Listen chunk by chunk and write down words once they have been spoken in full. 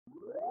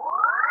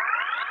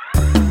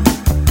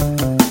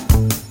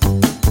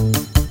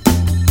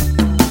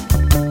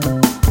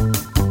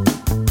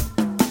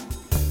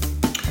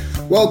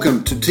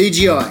Welcome to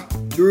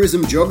TGI,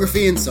 Tourism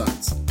Geography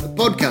Insights, a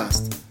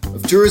podcast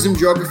of Tourism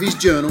Geography's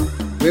journal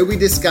where we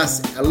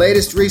discuss our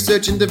latest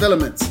research and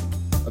developments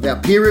of our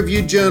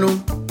peer-reviewed journal,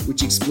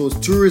 which explores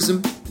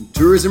tourism and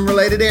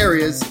tourism-related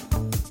areas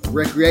of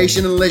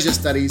recreation and leisure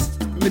studies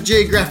from a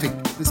geographic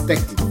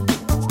perspective.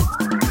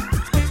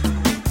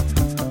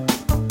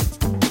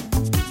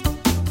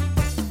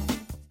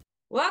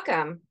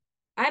 Welcome.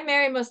 I'm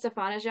Mary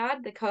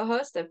Mustafanejad, the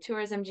co-host of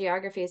Tourism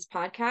Geography's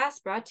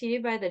podcast, brought to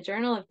you by the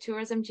Journal of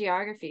Tourism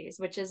Geographies,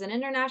 which is an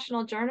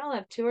international journal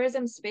of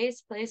tourism,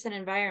 space, place, and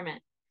environment.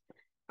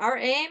 Our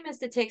aim is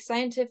to take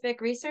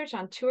scientific research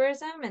on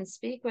tourism and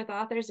speak with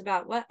authors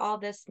about what all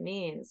this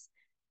means.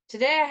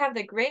 Today, I have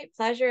the great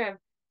pleasure of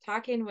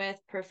talking with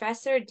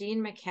Professor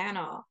Dean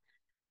McCannell.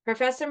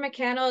 Professor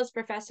McCannell is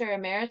Professor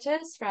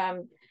Emeritus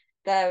from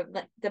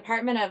the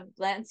Department of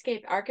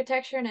Landscape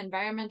Architecture and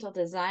Environmental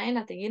Design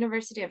at the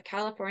University of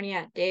California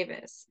at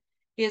Davis.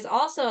 He is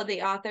also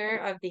the author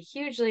of the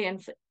hugely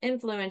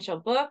influential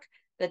book,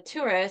 The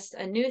Tourist,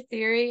 A New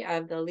Theory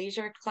of the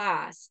Leisure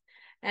Class.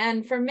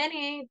 And for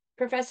many,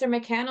 Professor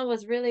McCannell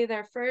was really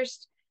their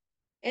first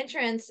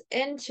entrance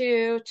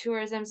into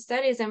tourism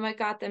studies and what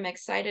got them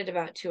excited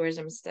about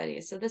tourism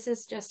studies. So this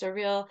is just a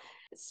real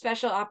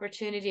special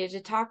opportunity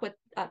to talk with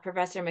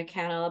Professor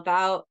McCannell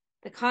about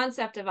the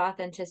concept of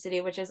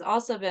authenticity, which has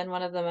also been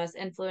one of the most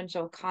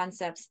influential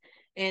concepts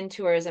in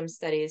tourism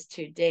studies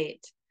to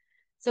date.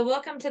 So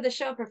welcome to the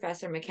show,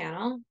 Professor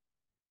McCannell.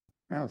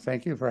 Oh,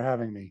 thank you for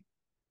having me.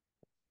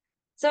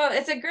 So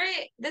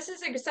this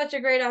is such a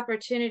great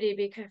opportunity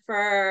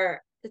to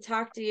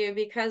talk to you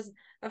because,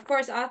 of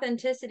course,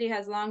 authenticity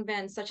has long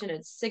been such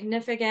a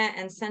significant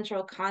and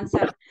central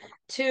concept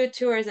to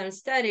tourism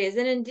studies,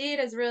 and indeed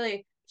has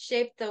really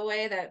shaped the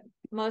way that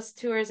most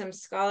tourism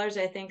scholars,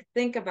 I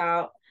think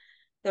about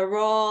the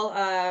role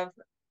of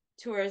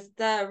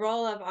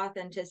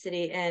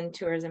authenticity in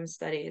tourism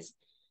studies.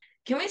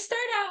 Can we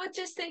start out with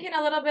just thinking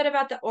a little bit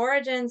about the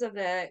origins of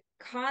the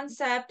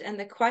concept and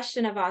the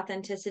question of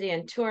authenticity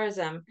in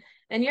tourism?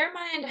 In your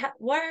mind,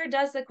 where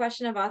does the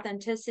question of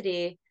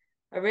authenticity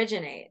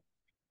originate?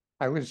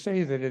 I would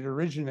say that it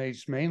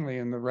originates mainly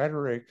in the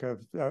rhetoric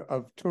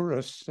of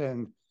tourists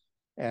and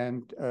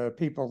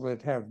people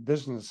that have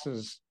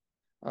businesses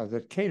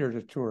that cater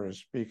to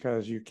tourists,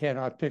 because you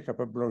cannot pick up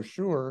a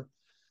brochure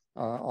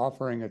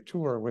offering a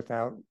tour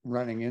without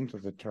running into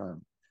the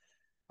term.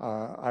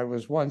 I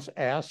was once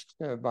asked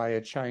by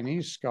a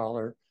Chinese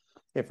scholar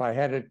if I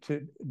had it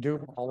to do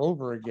it all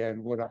over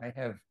again, would I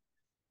have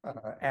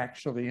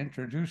actually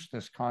introduced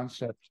this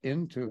concept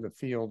into the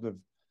field of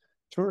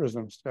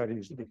tourism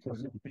studies,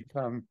 because it's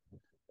become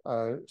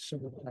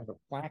sort of kind of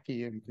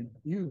wacky and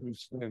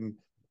confused and,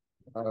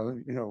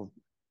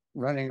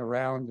 running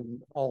around in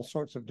all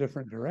sorts of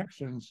different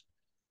directions.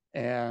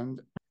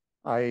 And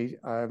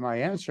my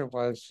answer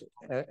was,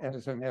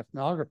 as an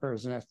ethnographer,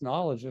 as an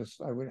ethnologist,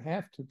 I would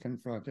have to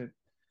confront it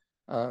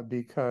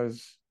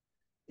because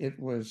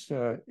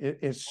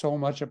it's so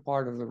much a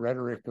part of the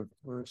rhetoric of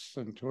tourists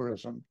and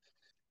tourism.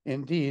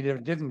 Indeed,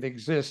 it didn't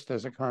exist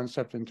as a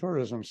concept in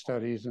tourism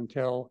studies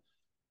until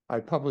I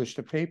published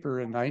a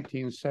paper in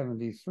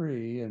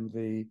 1973 in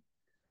the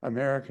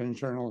American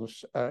Journal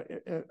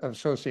of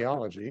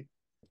Sociology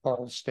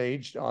called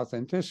Staged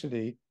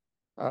Authenticity,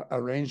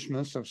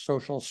 Arrangements of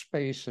Social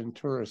Space in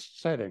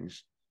Tourist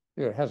Settings.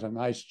 It has a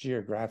nice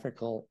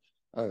geographical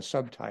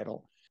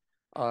subtitle.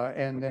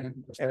 And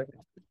then,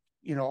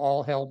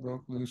 all hell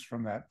broke loose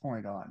from that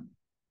point on.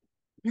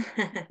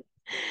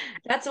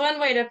 That's one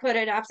way to put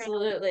it,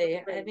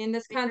 absolutely. I mean,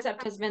 this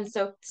concept has been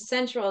so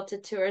central to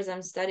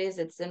tourism studies,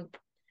 it's in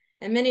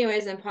many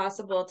ways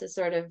impossible to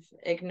sort of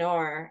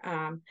ignore.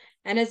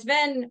 And it's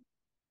been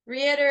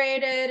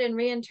reiterated and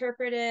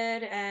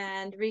reinterpreted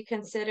and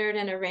reconsidered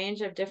in a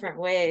range of different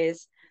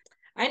ways.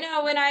 I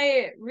know when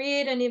I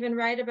read and even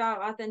write about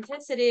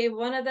authenticity,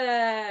 one of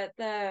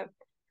the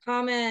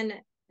common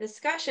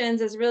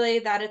discussions is really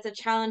that it's a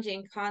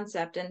challenging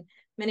concept. And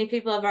many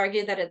people have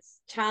argued that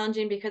it's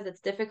challenging because it's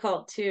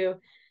difficult to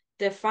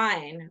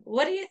define.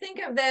 What do you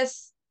think of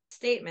this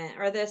statement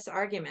or this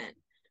argument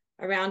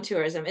around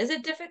tourism? Is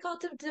it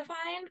difficult to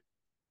define?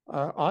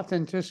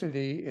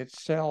 Authenticity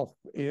itself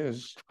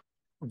is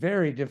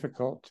very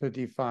difficult to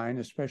define,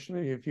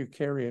 especially if you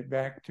carry it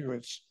back to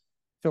its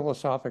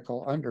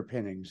philosophical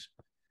underpinnings.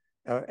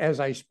 As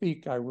I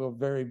speak, I will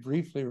very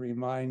briefly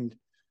remind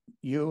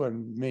you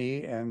and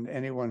me and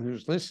anyone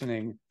who's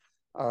listening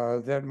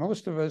that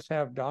most of us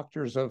have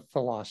doctors of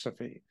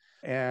philosophy.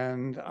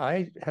 And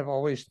I have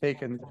always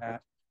taken that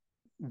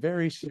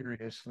very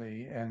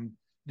seriously and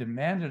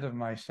demanded of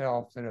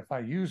myself that if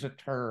I use a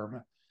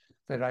term,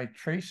 that I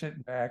trace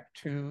it back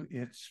to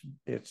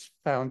its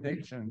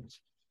foundations,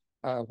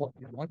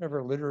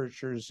 whatever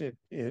literatures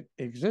it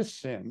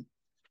exists in,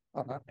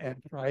 and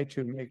try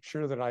to make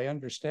sure that I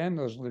understand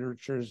those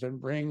literatures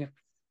and bring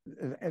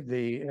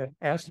the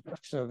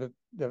aspects of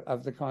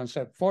the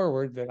concept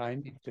forward that I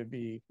need to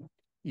be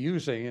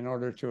using in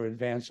order to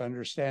advance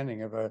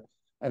understanding of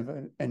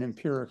an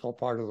empirical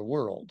part of the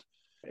world.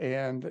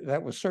 And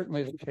that was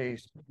certainly the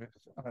case with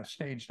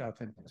staged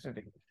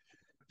authenticity.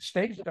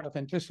 Staged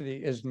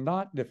authenticity is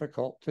not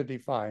difficult to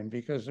define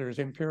because there's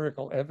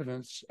empirical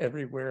evidence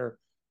everywhere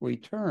we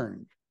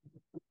turn.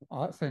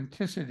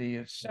 Authenticity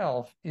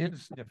itself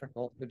is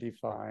difficult to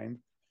define.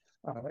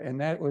 And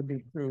that would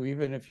be true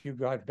even if you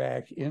got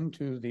back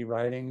into the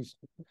writings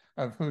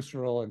of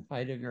Husserl and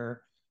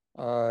Heidegger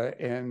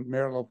and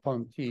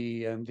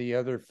Merleau-Ponty and the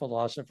other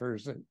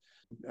philosophers,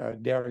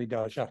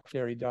 Derrida, Jacques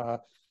Derrida,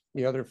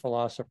 the other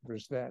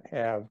philosophers that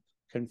have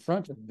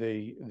confronted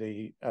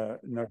the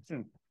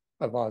notion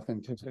of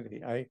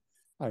authenticity.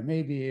 I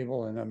may be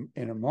able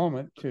in a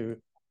moment to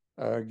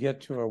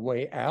get to a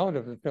way out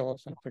of the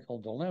philosophical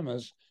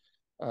dilemmas,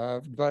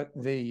 but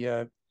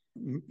the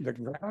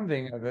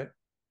grounding of it,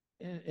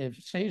 if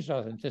staged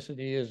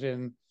authenticity, is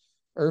in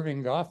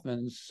Irving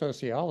Goffman's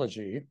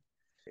sociology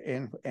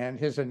and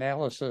his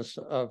analysis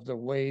of the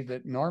way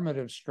that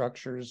normative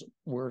structures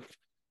work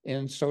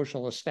in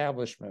social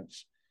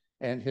establishments,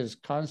 and his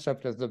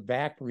concept of the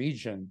back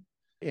region,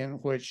 in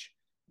which,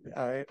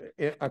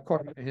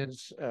 according to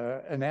his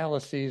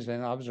analyses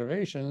and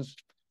observations,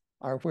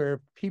 are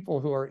where people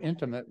who are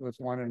intimate with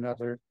one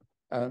another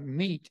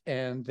meet,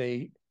 and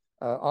they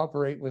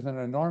operate within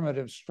a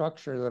normative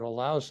structure that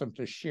allows them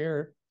to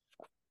share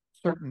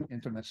certain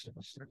intimacies,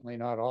 certainly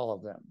not all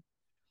of them,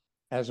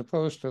 as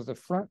opposed to the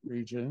front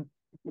region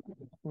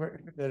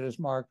that is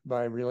marked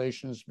by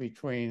relations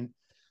between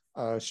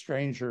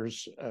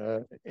strangers,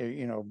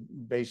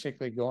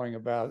 basically going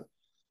about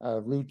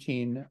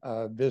routine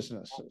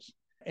businesses.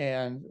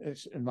 And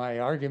my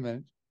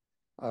argument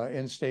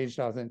in staged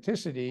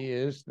authenticity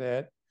is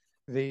that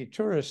the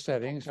tourist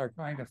settings are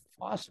trying to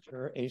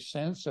foster a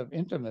sense of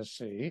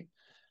intimacy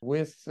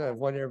with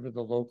whatever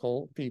the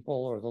local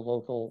people or the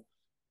local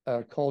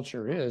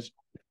culture is.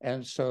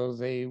 And so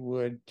they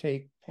would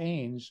take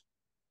pains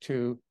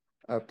to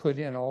put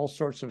in all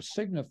sorts of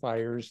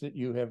signifiers that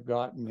you have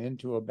gotten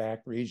into a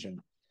back region.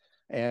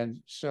 And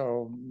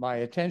so my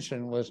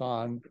attention was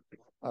on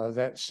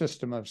that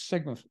system of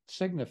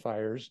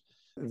signifiers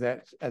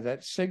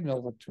that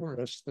signal the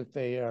tourists that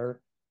they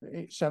are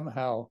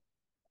somehow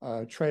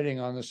treading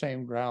on the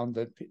same ground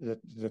that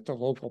the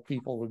local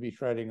people would be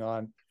treading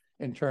on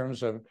in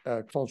terms of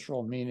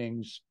cultural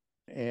meanings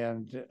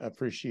and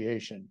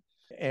appreciation.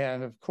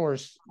 And of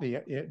course,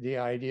 the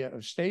idea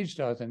of staged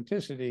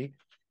authenticity,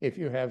 if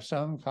you have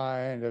some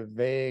kind of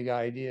vague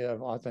idea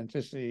of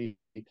authenticity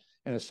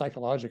in a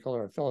psychological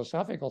or a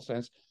philosophical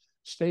sense,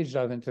 staged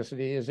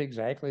authenticity is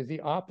exactly the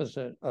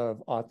opposite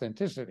of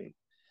authenticity,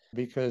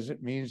 because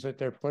it means that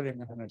they're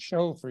putting on a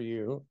show for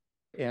you.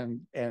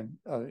 And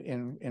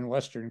in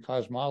Western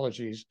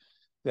cosmologies,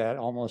 that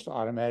almost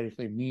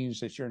automatically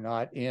means that you're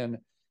not in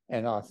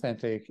an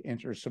authentic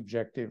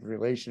intersubjective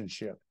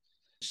relationship.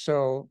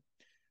 So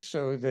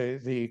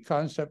the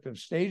concept of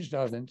staged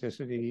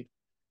authenticity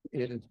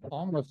is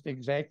almost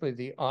exactly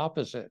the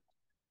opposite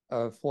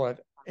of what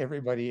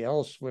everybody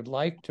else would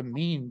like to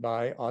mean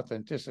by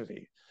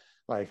authenticity.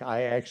 Like,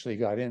 I actually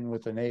got in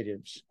with the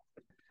natives.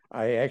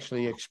 I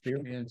actually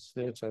experienced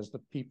this as the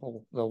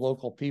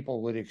local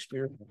people would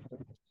experience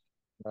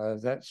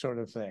that sort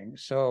of thing.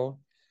 So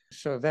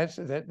that's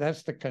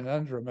the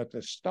conundrum at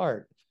the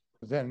start.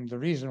 Then the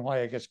reason why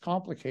it gets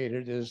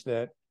complicated is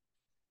that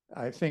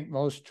I think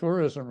most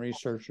tourism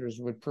researchers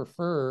would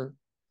prefer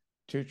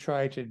to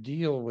try to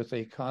deal with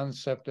a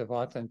concept of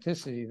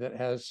authenticity that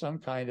has some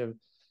kind of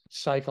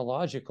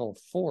psychological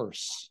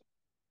force,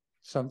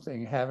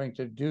 something having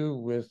to do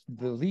with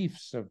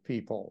beliefs of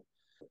people.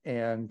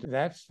 And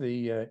that's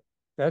the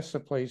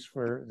place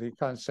where the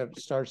concept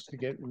starts to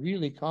get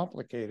really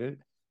complicated,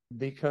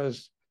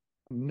 because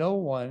no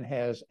one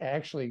has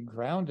actually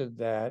grounded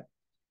that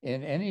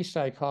in any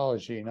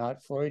psychology,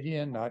 not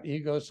Freudian, not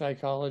ego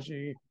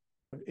psychology.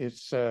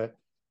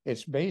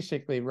 It's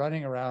basically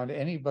running around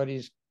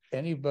anybody's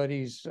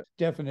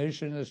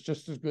definition is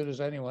just as good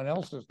as anyone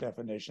else's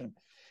definition.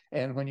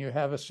 And when you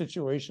have a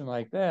situation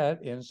like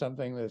that in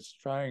something that's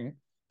trying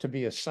to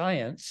be a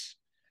science,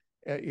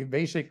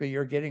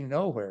 you're getting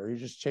nowhere. You're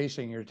just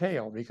chasing your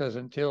tail, because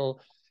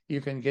until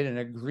you can get an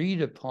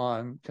agreed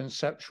upon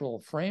conceptual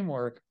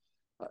framework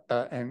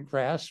and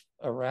grasp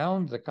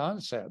around the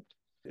concept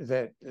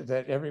that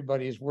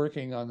everybody's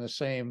working on the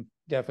same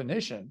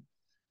definition,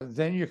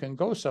 then you can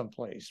go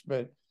someplace.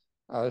 But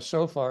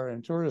so far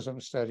in tourism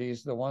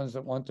studies, the ones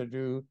that want to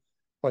do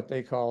what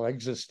they call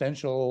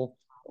existential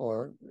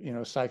or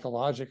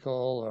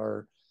psychological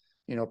or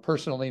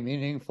personally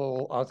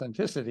meaningful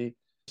authenticity,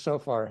 so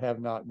far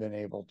have not been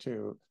able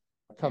to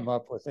come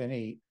up with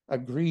any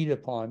agreed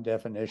upon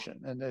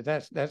definition. And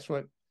that's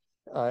what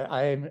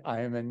I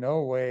am in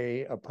no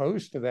way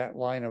opposed to that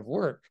line of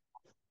work.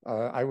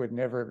 I would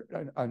never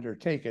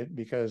undertake it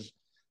because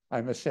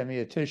I'm a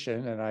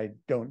semiotician and I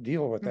don't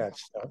deal with that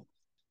stuff.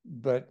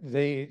 But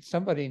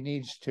somebody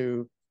needs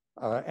to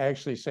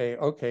actually say,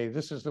 okay,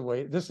 this is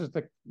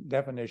the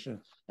definition,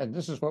 and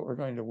this is what we're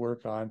going to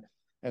work on,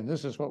 and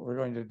this is what we're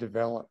going to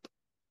develop.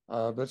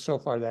 But so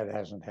far that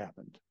hasn't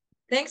happened.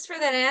 Thanks for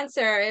that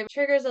answer. It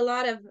triggers a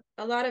lot of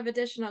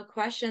additional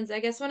questions.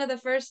 I guess one of the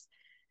first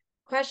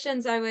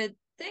questions I would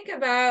think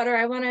about, or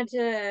I wanted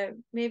to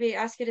maybe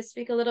ask you to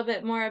speak a little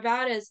bit more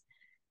about, is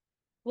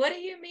what do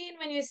you mean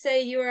when you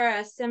say you are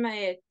a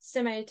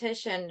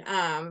semiotician?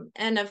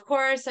 And of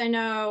course, I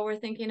know we're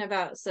thinking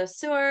about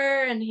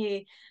Saussure, and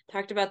he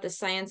talked about the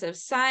science of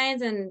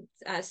signs, and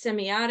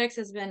semiotics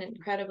has been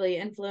incredibly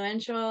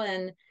influential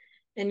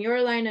in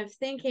your line of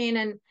thinking.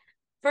 And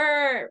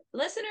for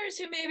listeners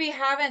who maybe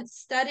haven't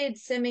studied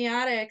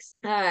semiotics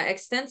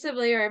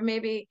extensively, or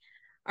maybe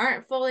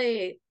aren't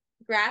fully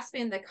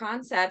grasping the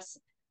concepts,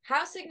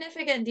 how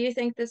significant do you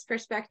think this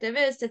perspective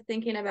is to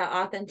thinking about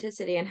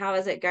authenticity, and how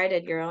has it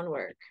guided your own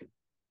work?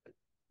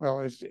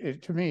 Well,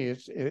 to me,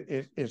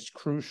 it's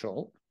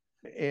crucial.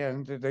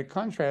 And the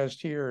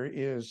contrast here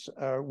is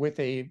with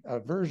a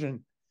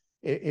version,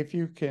 if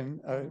you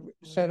can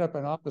set up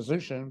an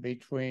opposition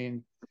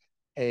between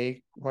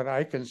what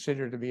I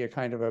consider to be a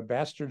kind of a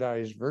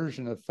bastardized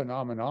version of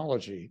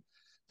phenomenology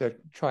that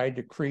tried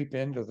to creep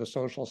into the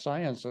social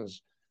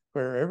sciences,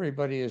 where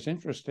everybody is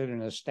interested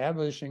in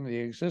establishing the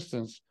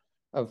existence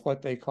of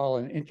what they call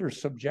an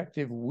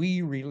intersubjective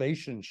we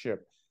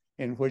relationship,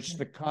 in which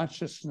the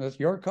consciousness,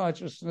 your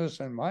consciousness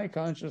and my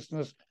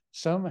consciousness,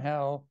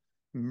 somehow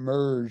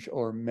merge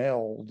or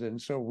meld.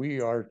 And so we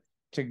are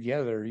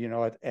together,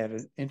 at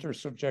an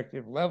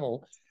intersubjective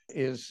level.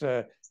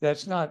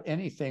 That's not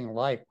anything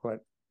like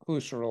what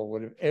Husserl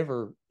would have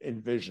ever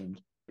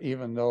envisioned,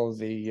 even though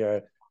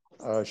the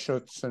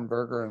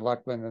Schutzenberger and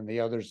Luckman and the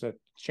others that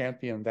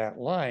championed that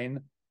line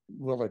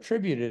will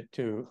attribute it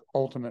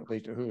ultimately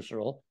to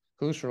Husserl.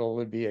 Husserl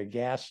would be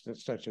aghast at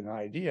such an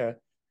idea.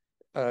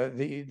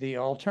 The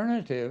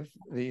alternative,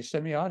 the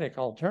semiotic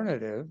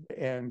alternative,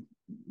 and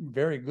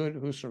very good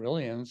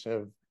Husserlians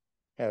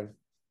have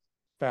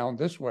found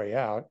this way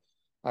out.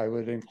 I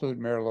would include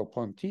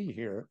Merleau-Ponty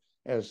here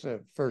as a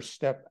first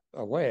step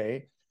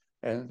away,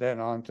 and then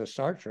on to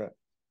Sartre,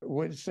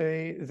 would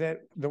say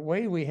that the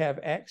way we have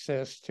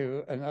access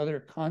to another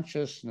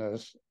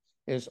consciousness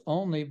is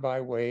only by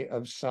way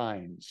of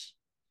signs.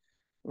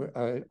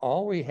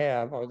 All we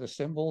have are the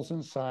symbols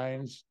and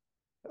signs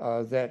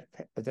that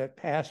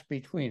pass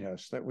between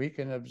us, that we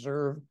can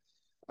observe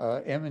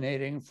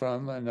emanating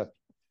from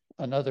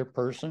another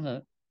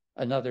person,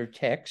 another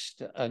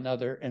text,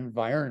 another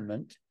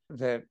environment,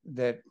 that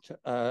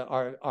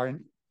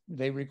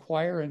they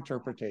require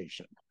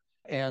interpretation.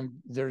 And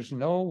there's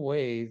no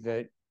way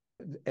that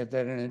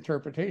an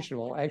interpretation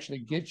will actually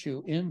get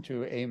you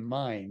into a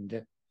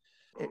mind,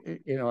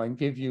 and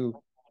give you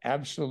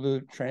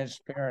absolute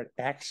transparent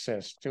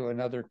access to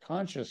another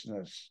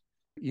consciousness.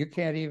 You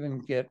can't even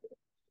get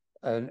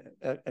a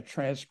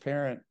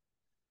transparent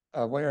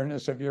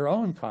awareness of your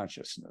own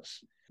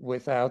consciousness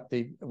without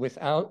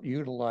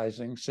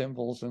utilizing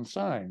symbols and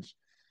signs.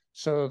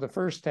 So the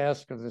first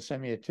task of the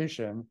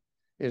semiotician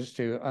is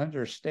to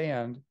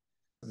understand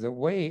the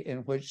way in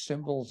which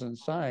symbols and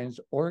signs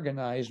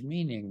organize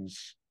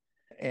meanings.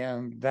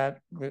 And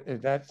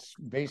that's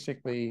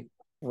basically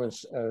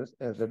was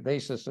the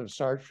basis of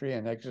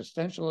Sartrean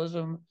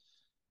existentialism.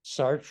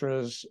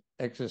 Sartre's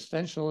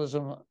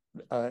existentialism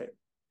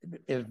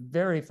is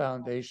very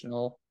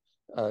foundational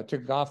to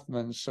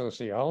Goffman's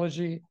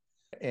sociology,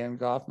 and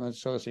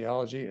Goffman's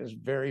sociology is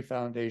very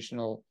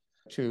foundational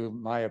to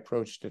my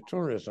approach to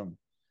tourism.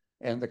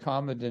 And the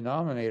common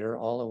denominator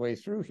all the way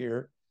through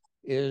here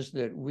is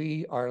that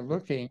we are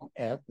looking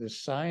at the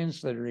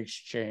signs that are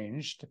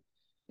exchanged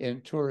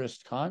in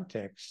tourist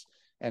contexts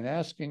and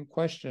asking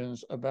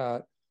questions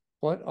about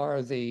what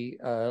are the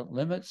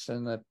limits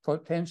and the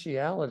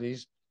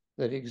potentialities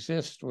that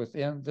exist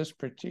within this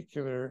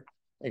particular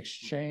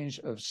exchange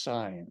of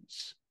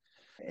signs.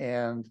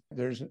 And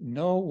there's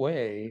no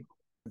way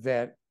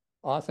that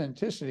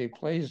authenticity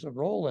plays a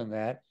role in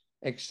that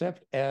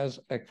except as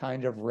a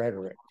kind of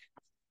rhetoric.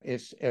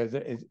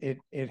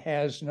 It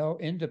has no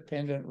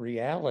independent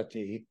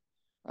reality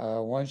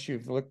once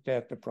you've looked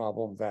at the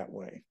problem that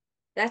way.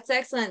 That's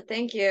excellent.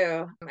 Thank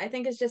you. I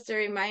think it's just a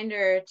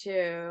reminder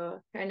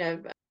to kind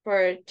of,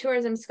 for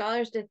tourism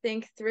scholars to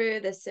think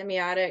through the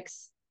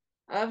semiotics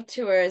of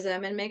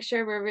tourism and make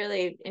sure we're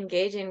really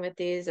engaging with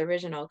these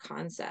original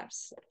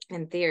concepts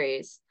and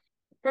theories.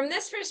 From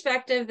this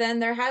perspective, then,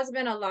 there has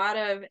been a lot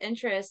of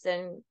interest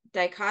in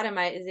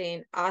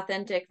dichotomizing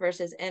authentic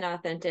versus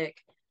inauthentic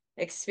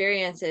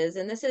experiences.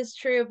 And this is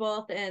true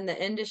both in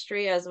the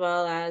industry as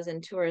well as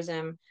in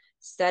tourism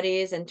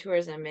studies and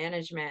tourism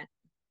management.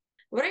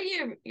 What are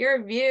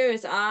your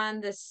views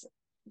on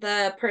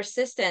the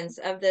persistence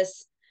of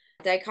this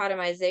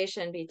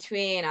dichotomization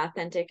between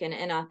authentic and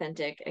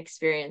inauthentic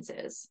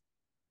experiences?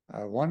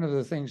 One of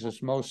the things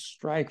that's most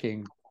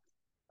striking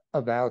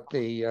about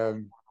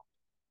the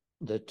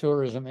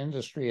tourism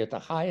industry at the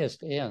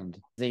highest end,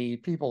 the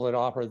people that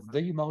offer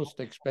the most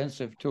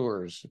expensive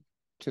tours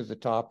to the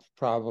top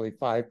probably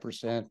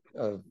 5%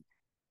 of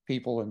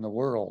people in the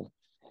world,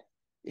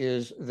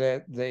 is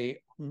that they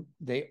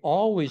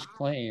always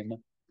claim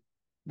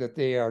that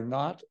they are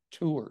not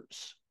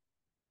tours,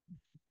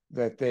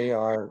 that they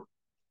are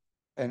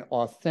an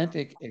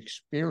authentic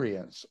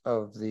experience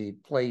of the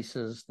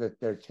places that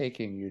they're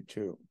taking you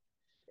to.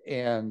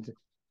 And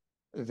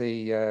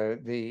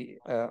the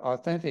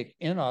authentic,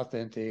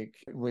 inauthentic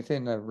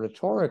within a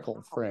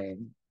rhetorical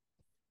frame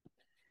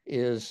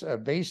is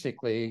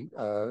basically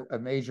a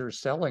major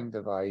selling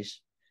device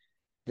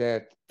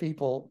that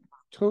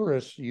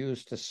tourists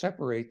use to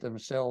separate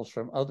themselves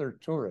from other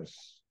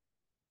tourists.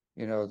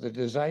 The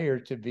desire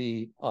to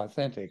be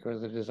authentic, or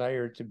the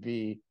desire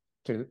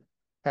to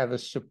have a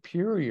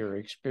superior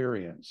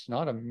experience,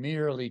 not a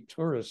merely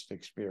tourist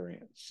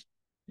experience,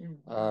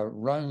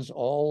 runs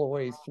all the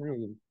way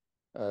through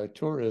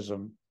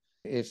tourism.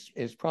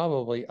 It's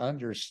probably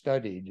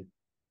understudied,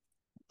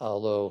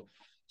 although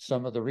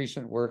some of the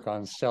recent work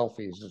on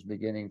selfies is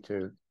beginning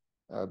to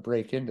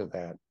break into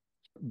that.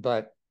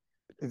 But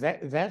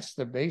that's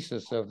the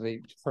basis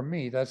for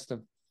me, that's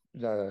the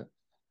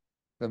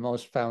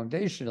most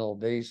foundational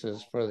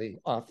basis for the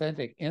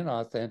authentic,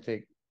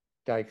 inauthentic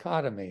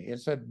dichotomy.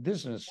 It's a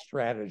business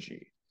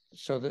strategy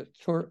so that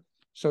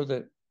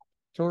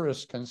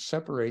tourists can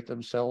separate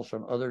themselves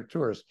from other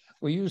tourists.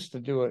 We used to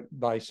do it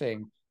by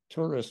saying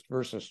tourist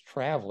versus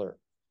traveler.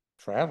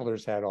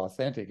 Travelers had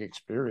authentic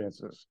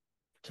experiences.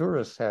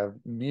 Tourists have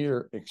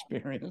mere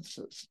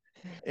experiences,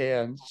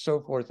 and so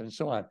forth and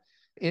so on.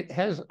 It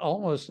has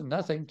almost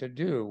nothing to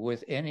do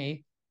with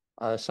any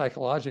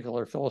psychological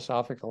or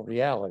philosophical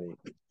reality.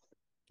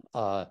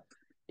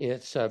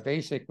 It's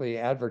basically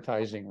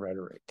advertising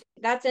rhetoric.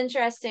 That's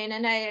interesting.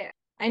 And I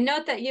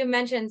note that you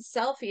mentioned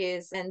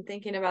selfies, and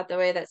thinking about the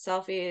way that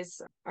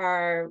selfies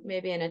are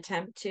maybe an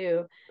attempt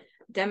to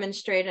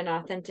demonstrate an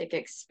authentic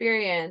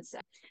experience.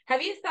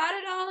 Have you thought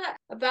at all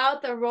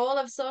about the role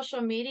of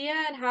social media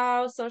and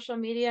how social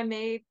media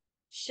may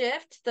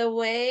shift the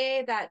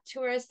way that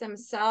tourists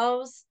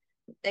themselves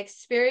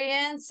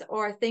experience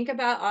or think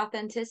about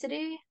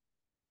authenticity?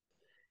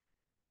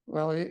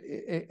 Well,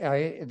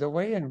 the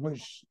way in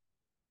which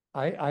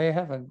I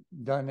haven't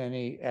done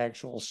any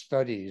actual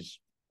studies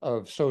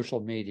of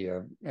social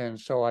media, and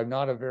so I'm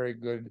not a very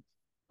good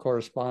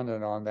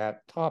correspondent on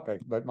that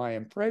topic. But my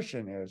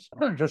impression is,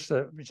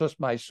 just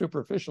my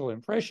superficial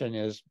impression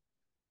is,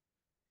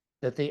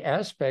 that the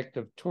aspect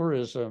of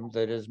tourism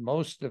that is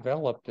most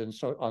developed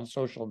on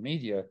social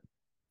media,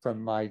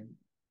 from my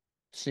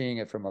seeing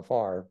it from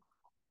afar,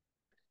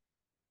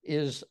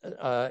 is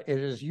it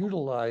is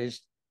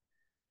utilized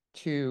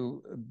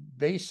to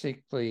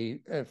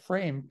basically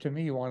frame, to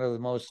me, one of the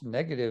most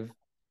negative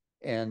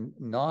and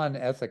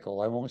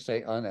non-ethical, I won't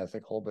say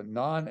unethical, but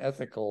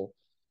non-ethical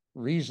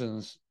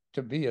reasons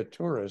to be a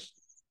tourist,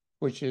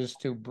 which is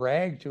to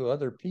brag to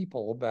other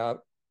people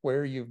about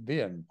where you've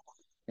been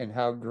and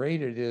how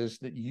great it is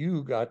that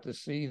you got to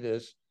see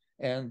this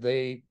and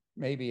they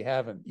maybe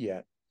haven't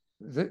yet.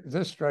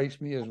 This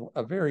strikes me as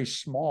a very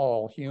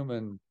small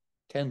human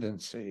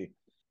tendency.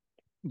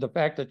 The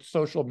fact that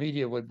social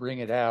media would bring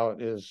it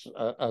out is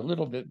a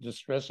little bit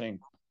distressing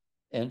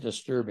and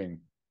disturbing,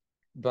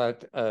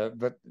 but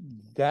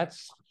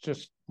that's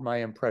just my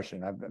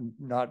impression. I'm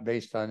not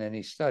based on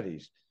any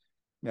studies.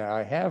 Now,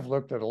 I have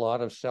looked at a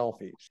lot of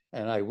selfies,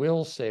 and I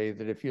will say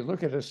that if you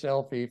look at a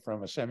selfie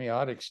from a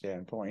semiotic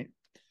standpoint,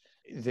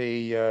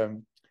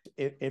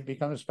 it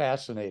becomes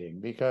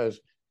fascinating, because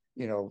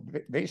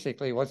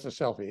basically, what's a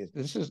selfie?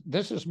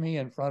 This is me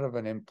in front of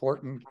an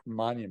important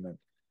monument,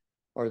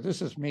 or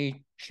this is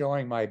me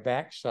showing my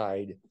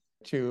backside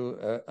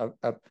to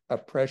a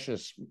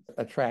precious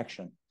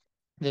attraction.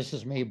 This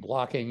is me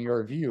blocking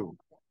your view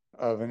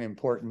of an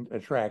important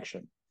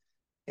attraction.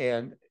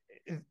 And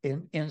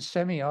in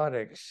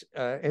semiotics,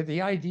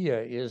 the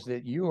idea is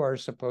that you are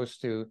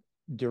supposed to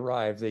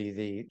derive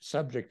the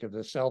subject of the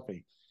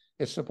selfie.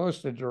 It's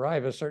supposed to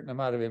derive a certain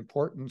amount of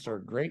importance or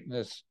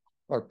greatness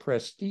or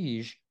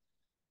prestige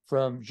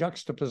from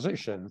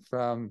juxtaposition,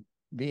 from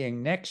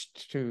being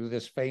next to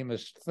this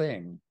famous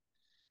thing.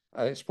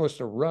 It's supposed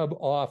to rub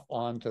off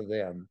onto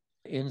them.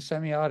 In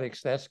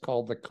semiotics, that's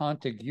called the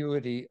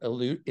contiguity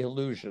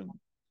illusion,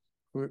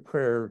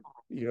 where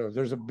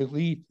there's a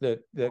belief that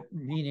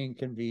meaning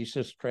can be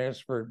just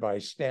transferred by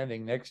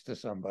standing next to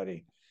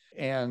somebody,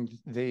 and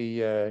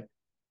and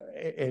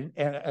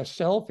a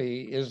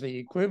selfie is the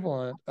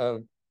equivalent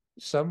of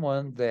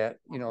someone that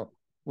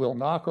will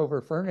knock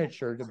over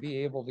furniture to be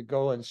able to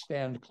go and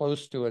stand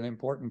close to an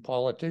important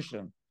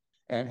politician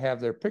and have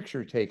their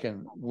picture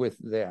taken with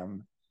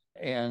them.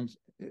 And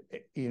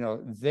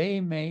they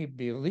may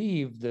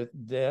believe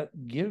that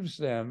gives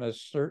them a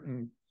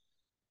certain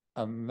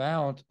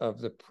amount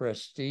of the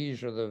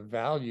prestige or the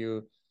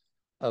value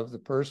of the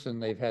person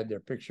they've had their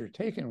picture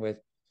taken with.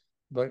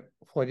 But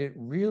what it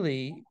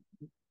really,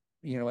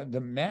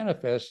 the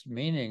manifest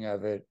meaning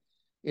of it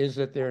is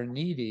that they're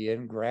needy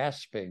and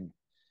grasping,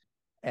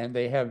 and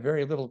they have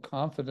very little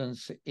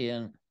confidence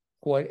in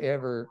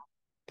whatever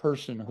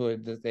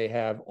personhood that they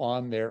have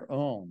on their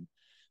own.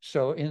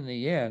 So in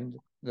the end,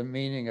 the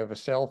meaning of a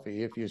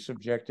selfie, if you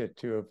subject it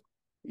to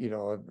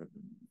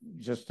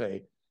just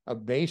a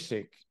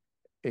basic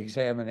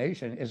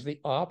examination, is the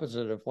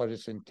opposite of what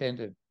it's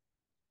intended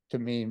to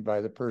mean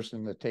by the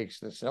person that takes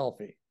the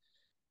selfie.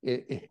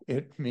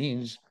 it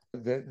means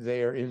that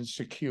they are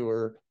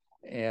insecure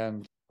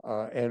and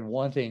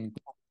wanting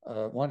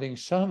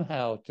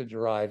somehow to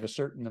derive a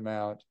certain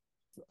amount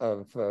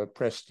of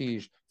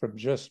prestige from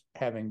just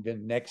having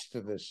been next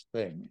to this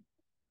thing.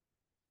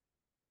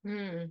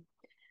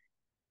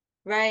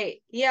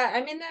 Right. Yeah.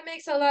 I mean, that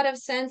makes a lot of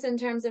sense in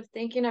terms of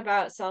thinking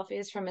about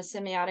selfies from a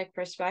semiotic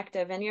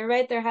perspective. And you're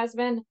right, there has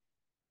been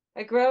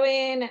a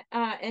growing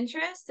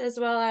interest, as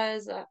well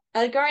as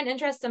a growing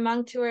interest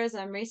among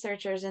tourism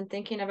researchers in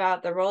thinking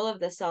about the role of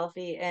the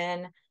selfie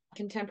in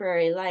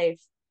contemporary life.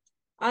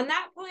 On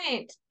that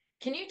point,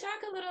 can you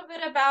talk a little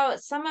bit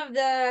about some of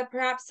the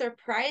perhaps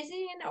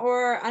surprising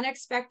or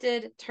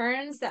unexpected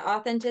turns that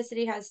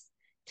authenticity has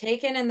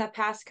taken in the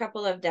past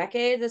couple of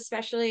decades,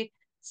 especially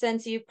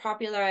since you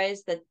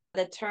popularized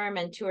the term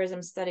in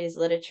tourism studies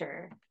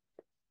literature?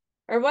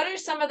 Or what are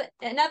some of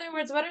in other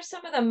words, what are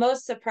some of the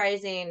most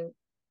surprising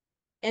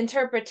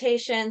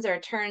interpretations or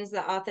turns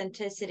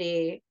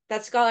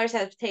that scholars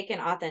have taken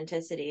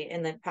authenticity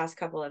in the past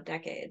couple of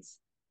decades?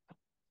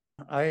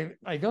 I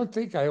don't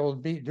think I will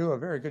do a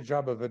very good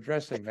job of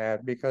addressing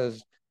that,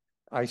 because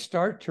I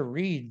start to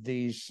read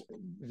these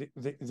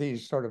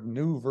sort of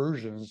new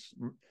versions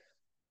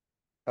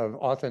of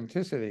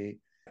authenticity,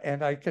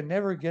 and I can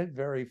never get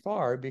very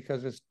far,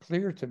 because it's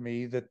clear to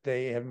me that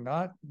they have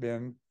not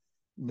been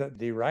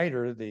the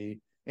writer, the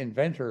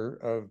inventor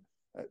of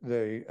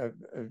the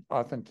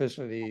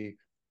authenticity,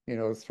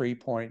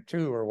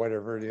 3.2 or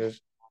whatever it is,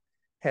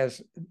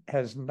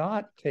 has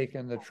not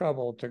taken the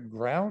trouble to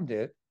ground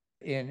it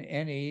in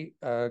any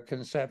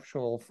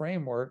conceptual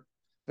framework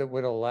that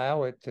would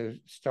allow it to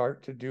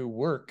start to do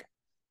work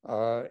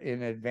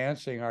in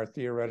advancing our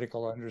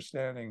theoretical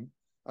understanding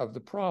of the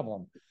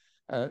problem.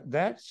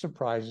 That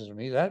surprises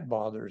me, that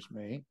bothers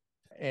me,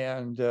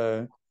 and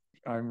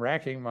I'm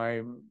racking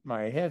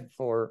my head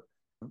for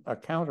a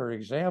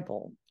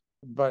counterexample.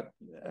 But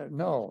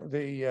no,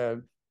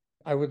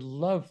 I would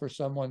love for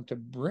someone to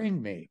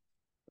bring me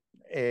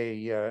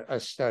a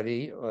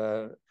study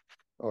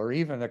or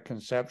even a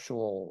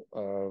conceptual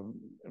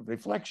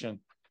reflection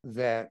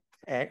that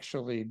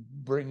actually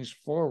brings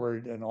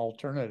forward an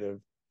alternative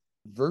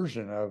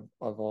version of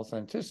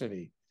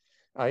authenticity.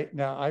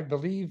 I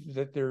believe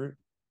that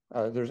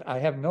I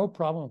have no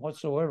problem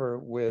whatsoever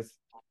with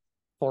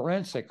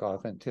forensic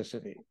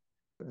authenticity.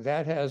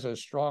 That has as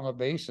strong a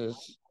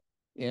basis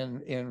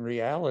in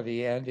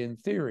reality and in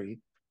theory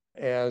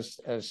as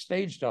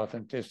staged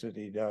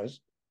authenticity does.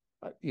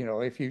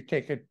 If you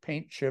take a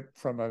paint chip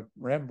from a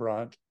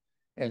Rembrandt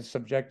and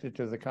subject it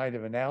to the kind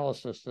of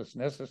analysis that's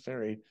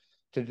necessary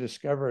to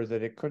discover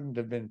that it couldn't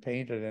have been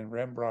painted in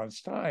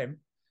Rembrandt's time,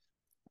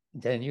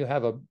 then you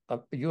have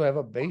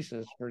a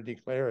basis for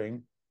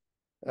declaring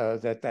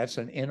that that's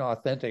an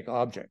inauthentic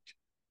object.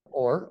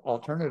 Or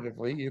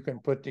alternatively, you can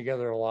put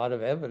together a lot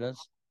of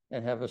evidence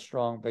and have a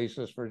strong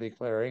basis for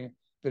declaring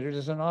that it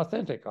is an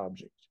authentic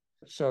object.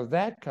 So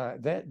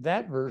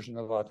that version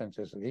of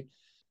authenticity,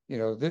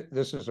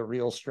 this is a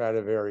real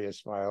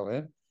Stradivarius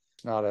violin.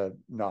 It's not a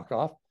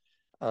knockoff.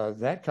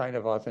 That kind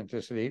of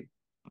authenticity,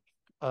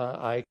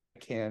 I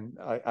can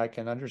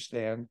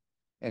understand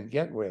and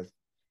get with.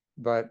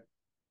 But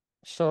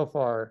so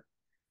far,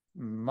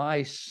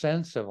 my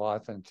sense of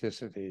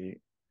authenticity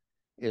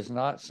is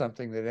not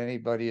something that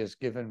anybody has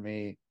given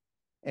me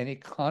any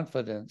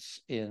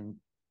confidence in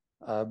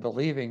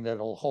believing that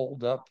it'll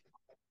hold up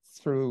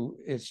through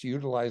its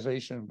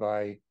utilization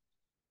by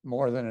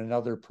more than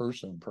another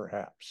person,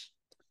 perhaps.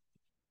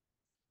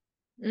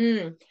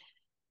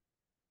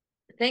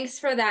 Thanks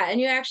for that.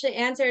 And you actually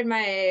answered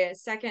my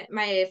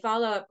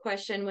follow-up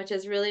question, which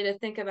is really to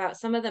think about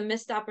some of the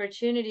missed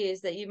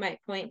opportunities that you might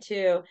point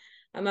to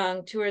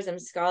among tourism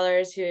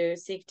scholars who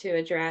seek to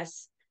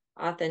address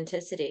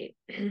authenticity.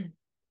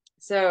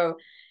 So,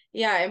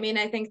 yeah, I mean,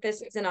 I think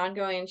this is an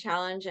ongoing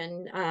challenge,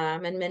 and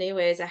in many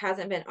ways, it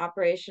hasn't been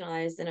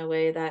operationalized in a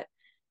way that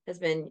has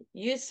been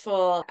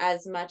useful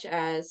as much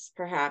as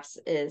perhaps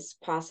is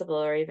possible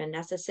or even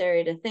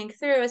necessary to think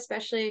through,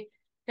 especially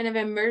kind of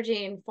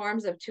emerging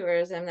forms of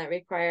tourism that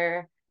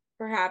require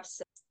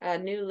perhaps a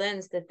new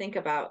lens to think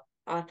about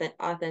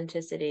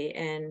authenticity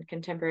in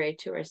contemporary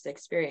tourist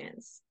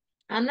experience.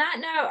 On that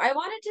note, I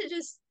wanted to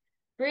just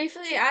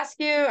briefly ask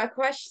you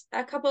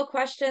a couple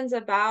questions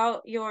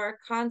about your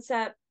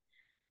concept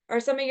or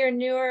some of your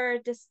newer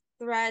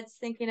threads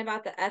thinking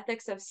about the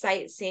ethics of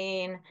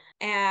sightseeing,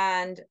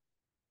 and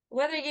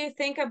whether you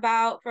think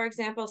about, for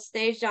example,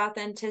 staged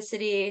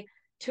authenticity,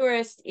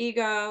 tourist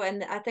ego,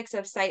 and the ethics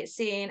of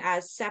sightseeing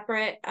as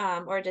separate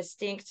or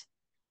distinct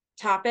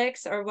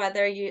topics, or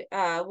whether you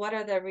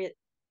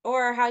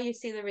or how you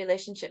see the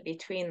relationship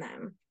between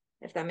them,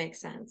 if that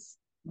makes sense.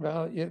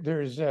 Well,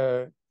 there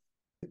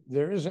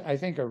is, I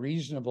think, a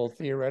reasonable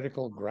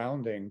theoretical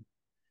grounding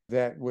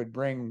that would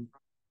bring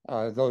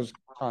those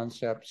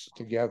concepts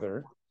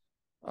together.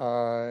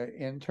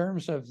 In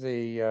terms of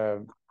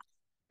the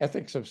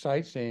ethics of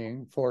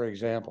sightseeing, for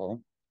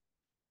example,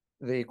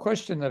 the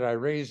question that I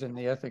raise in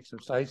the ethics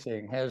of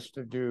sightseeing has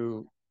to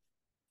do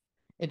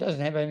It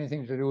doesn't have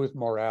anything to do with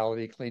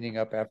morality, cleaning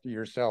up after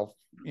yourself,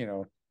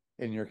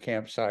 in your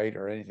campsite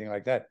or anything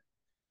like that.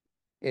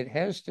 It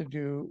has to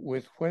do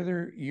with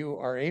whether you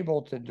are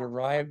able to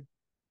derive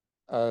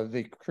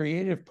the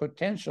creative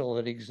potential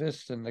that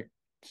exists in the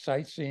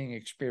sightseeing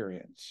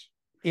experience.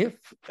 If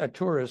a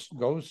tourist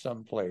goes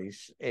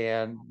someplace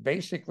and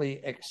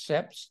basically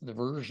accepts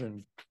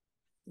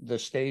the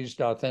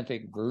staged,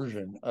 authentic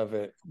version of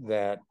it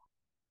that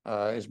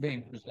is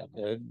being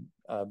presented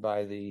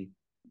by the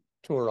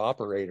tour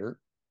operator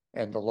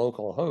and the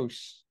local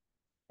hosts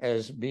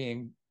as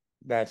being,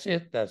 that's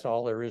it, that's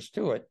all there is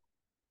to it,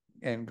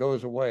 and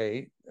goes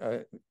away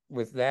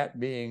with that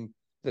being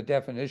the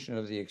definition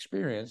of the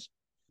experience,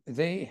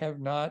 they have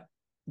not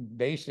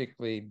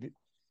basically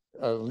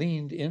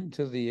leaned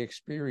into the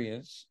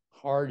experience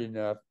hard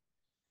enough,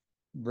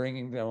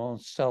 bringing their own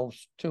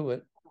selves to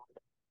it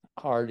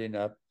hard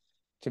enough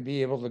to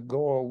be able to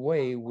go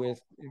away with,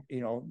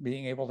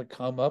 being able to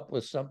come up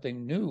with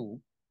something new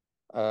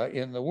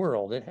in the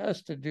world. It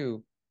has to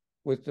do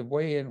with the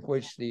way in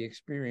which the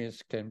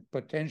experience can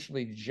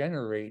potentially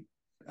generate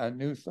a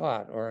new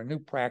thought or a new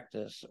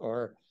practice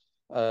or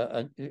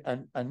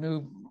a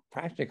new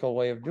practical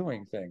way of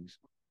doing things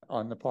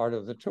on the part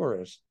of the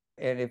tourist.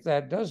 And if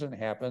that doesn't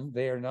happen,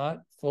 they are not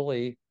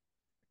fully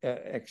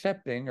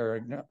accepting or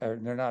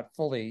they're not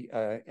fully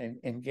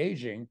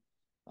engaging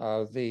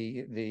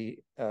the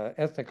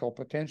ethical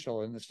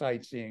potential in the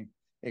sightseeing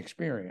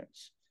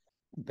experience.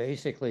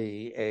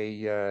 Basically,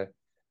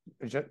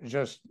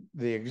 just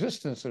the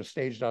existence of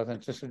staged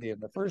authenticity in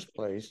the first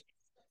place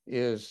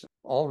is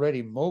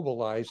already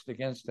mobilized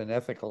against an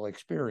ethical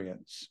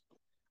experience.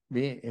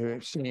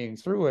 Seeing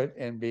through it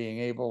and being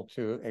able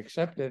to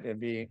accept it and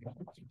being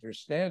able to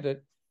understand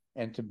it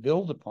and to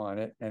build upon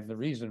it and the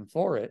reason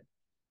for it,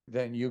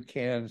 then you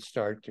can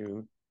start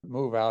to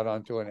move out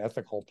onto an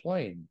ethical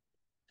plane.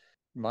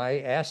 My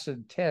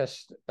acid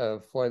test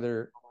of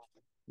whether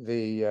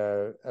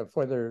a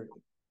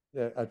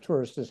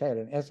tourist has had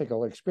an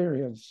ethical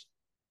experience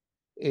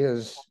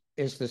is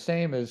the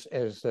same as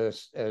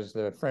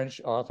the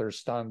French author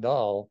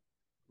Stendhal,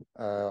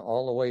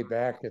 all the way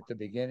back at the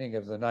beginning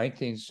of the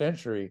 19th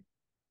century,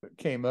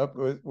 came up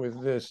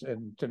with this,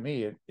 and to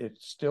me,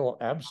 it's still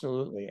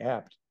absolutely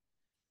apt.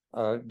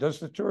 Does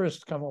the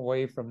tourist come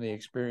away from the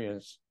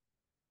experience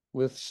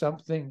with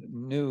something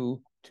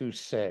new to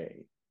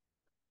say,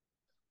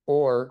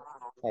 or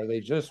are they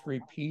just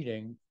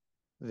repeating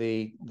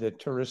the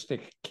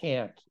touristic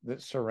cant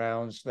that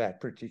surrounds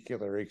that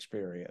particular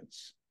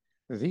experience?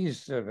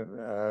 These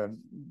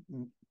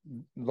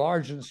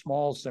large and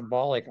small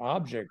symbolic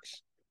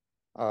objects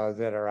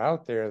that are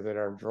out there that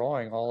are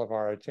drawing all of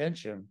our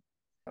attention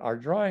are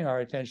drawing our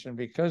attention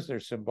because they're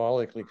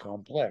symbolically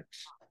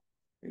complex.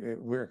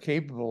 We're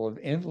capable of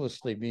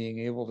endlessly being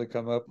able to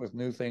come up with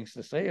new things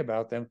to say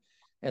about them.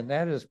 And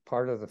that is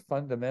part of the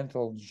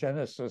fundamental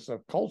genesis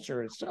of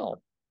culture itself.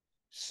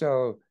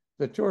 So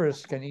the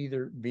tourists can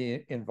either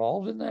be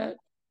involved in that,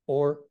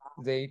 or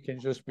they can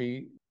just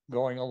be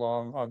going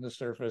along on the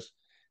surface,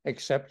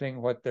 accepting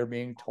what they're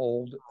being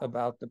told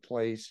about the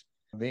place,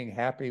 being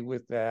happy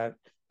with that,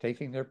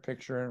 taking their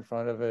picture in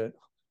front of it,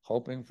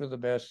 hoping for the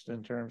best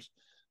in terms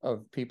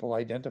of people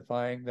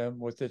identifying them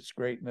with its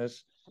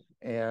greatness.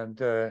 And,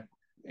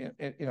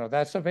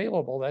 that's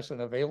available. That's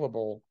an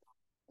available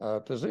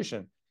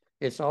position.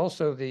 It's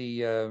also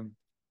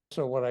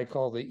what I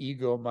call the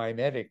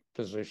ego-mimetic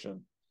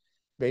position,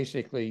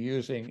 basically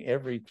using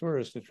every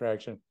tourist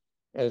attraction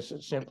as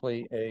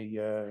simply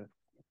a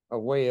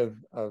way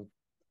of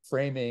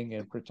framing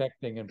and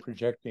protecting and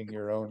projecting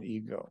your own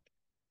ego.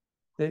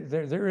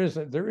 There is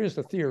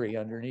a theory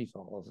underneath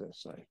all of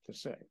this, I have to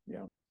say.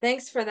 Yeah.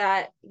 Thanks for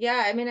that.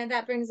 Yeah, I mean, and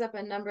that brings up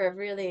a number of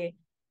really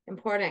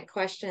important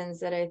questions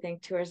that I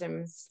think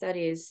tourism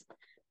studies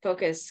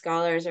focused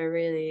scholars are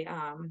really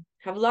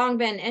have long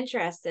been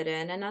interested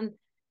in. And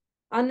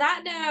on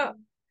that note,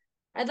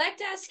 I'd like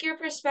to ask your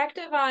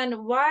perspective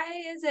on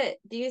why is it,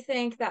 do you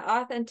think, that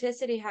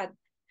authenticity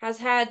has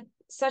had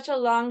such a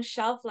long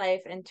shelf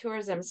life in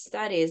tourism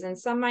studies, and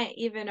some might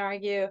even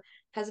argue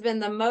has been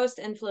the most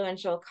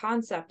influential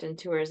concept in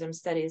tourism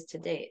studies to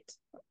date?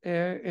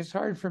 It's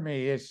hard for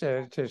me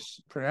to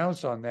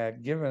pronounce on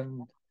that,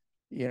 given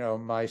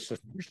my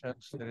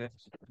suspicions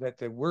that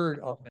the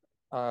word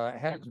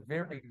has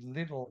very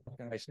little,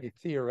 can I say,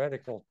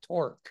 theoretical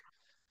torque.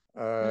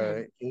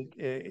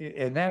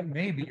 And that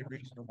may be a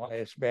reason why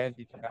it's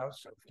bandied about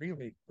so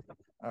freely.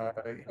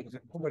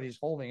 Nobody's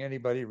holding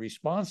anybody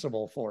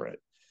responsible for it.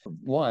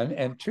 One,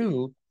 and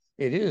two,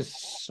 it is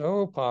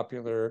so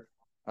popular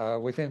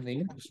within the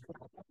industry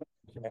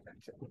that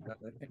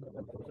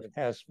it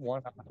has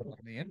one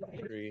in the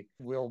industry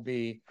will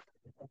be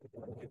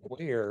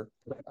aware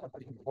of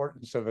the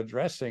importance of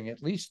addressing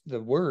at least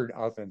the word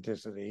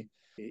authenticity,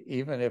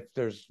 even if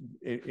there's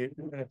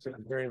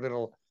very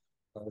little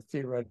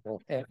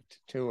theoretical heft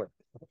to it.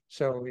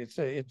 So it's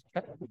kind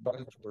of a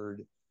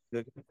buzzword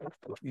that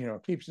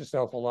keeps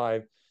itself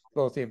alive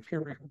both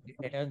empirically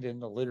and in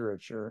the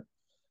literature.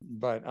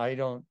 but I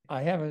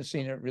haven't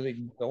seen it really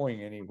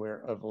going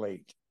anywhere of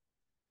late.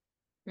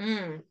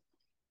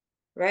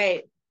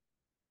 Right.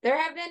 There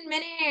have been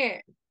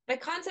the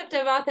concept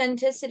of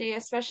authenticity,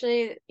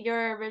 especially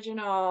your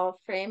original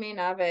framing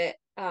of it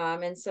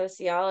in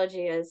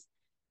sociology, has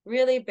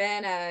really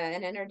been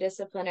an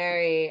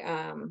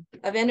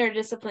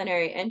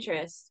interdisciplinary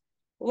interest.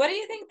 What do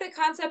you think the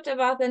concept of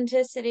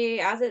authenticity,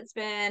 as it's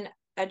been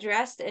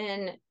addressed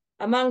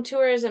among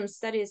tourism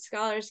studies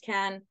scholars,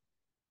 can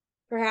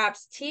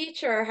perhaps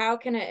teach, or how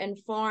can it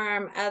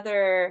inform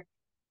other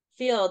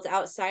fields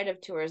outside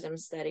of tourism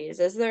studies?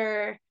 Is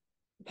there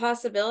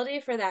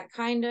possibility for that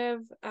kind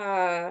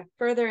of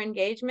further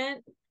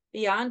engagement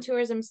beyond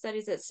tourism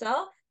studies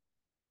itself?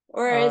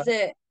 Or is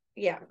it,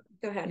 yeah,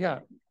 go ahead. Yeah,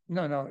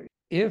 no.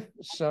 If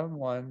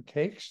someone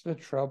takes the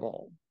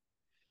trouble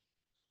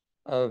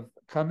of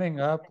coming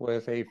up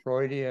with a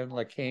Freudian,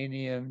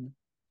 Lacanian,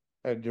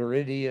 a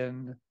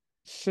Derridian,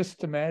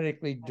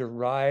 systematically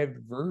derived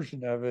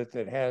version of it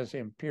that has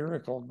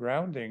empirical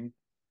grounding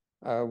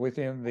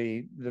within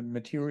the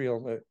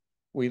material that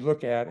we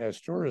look at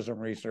as tourism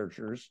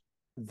researchers,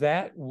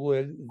 that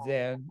would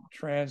then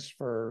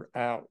transfer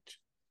out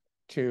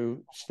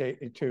to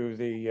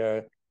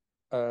the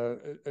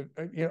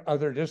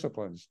other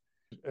disciplines.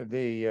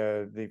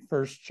 The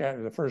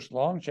first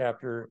long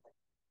chapter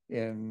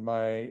in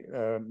my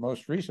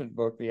most recent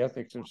book, The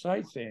Ethics of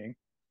Sightseeing.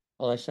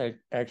 Well, I say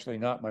actually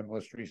not my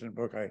most recent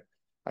book.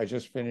 I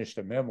just finished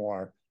a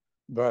memoir,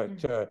 but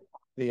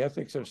The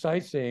Ethics of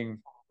Sightseeing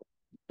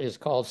is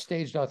called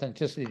Staged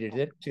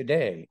Authenticity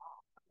Today.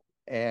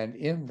 And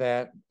in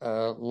that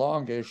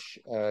longish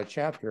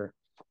chapter,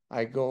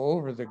 I go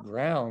over the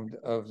ground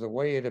of the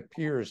way it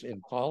appears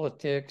in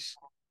politics,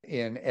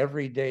 in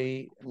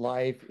everyday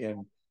life,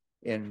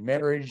 in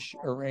marriage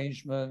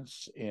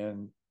arrangements,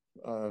 in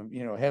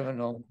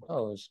heaven only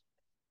knows.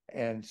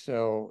 And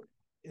so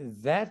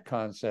that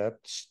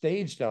concept,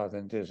 staged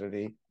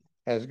authenticity,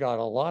 has got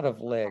a lot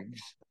of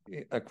legs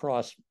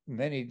across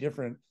many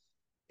different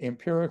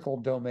empirical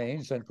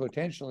domains and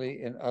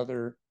potentially in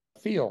other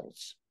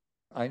fields.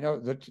 I know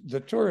that the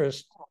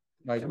tourist,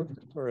 my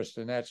tourist,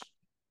 and that's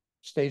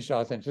staged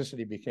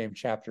authenticity became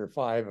chapter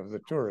 5 of the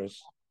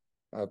tourist,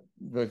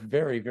 with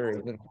very, very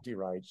little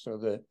copyright. So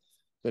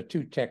the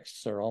two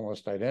texts are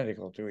almost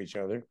identical to each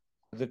other.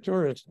 The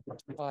tourist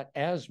taught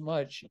as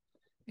much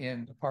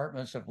in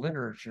departments of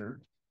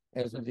literature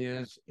as it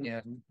is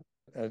in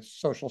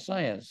social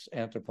science,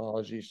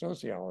 anthropology,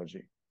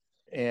 sociology.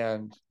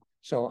 And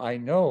so I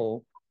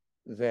know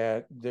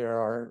that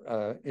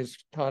is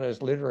taught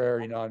as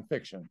literary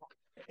nonfiction.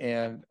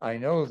 And I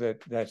know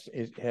that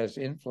it has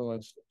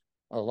influenced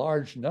a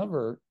large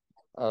number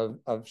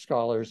of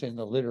scholars in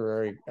the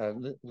literary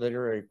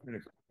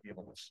critical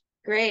fields.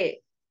 Great.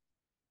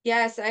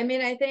 Yes, I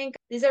mean, I think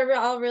these are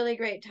all really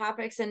great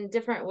topics and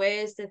different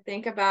ways to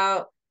think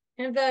about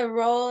kind of the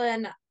role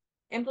and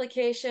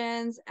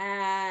implications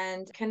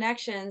and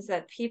connections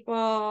that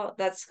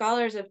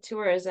scholars of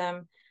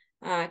tourism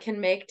can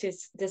make to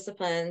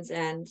disciplines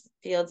and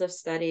fields of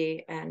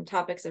study and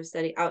topics of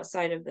study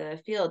outside of the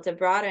field, to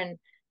broaden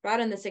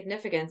the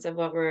significance of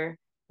what we're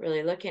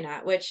really looking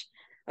at, which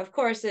of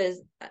course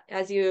is,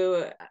 as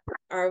you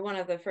are one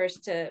of the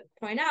first to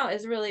point out,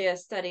 is really a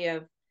study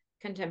of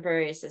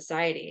contemporary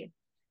society.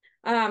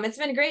 It's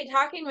been great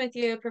talking with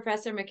you,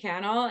 Professor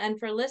McCannell. And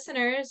for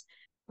listeners,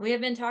 we have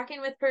been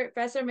talking with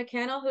Professor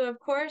McCannell, who of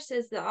course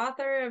is the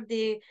author of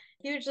the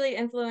hugely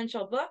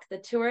influential book, The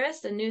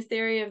Tourist, A New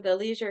Theory of the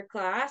Leisure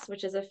Class,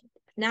 which is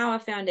now a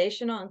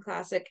foundational and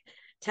classic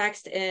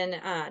text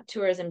in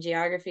tourism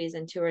geographies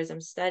and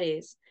tourism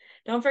studies.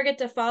 Don't forget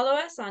to follow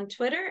us on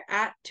Twitter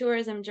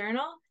 @Tourism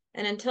Journal.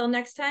 And until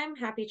next time,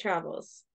 happy travels.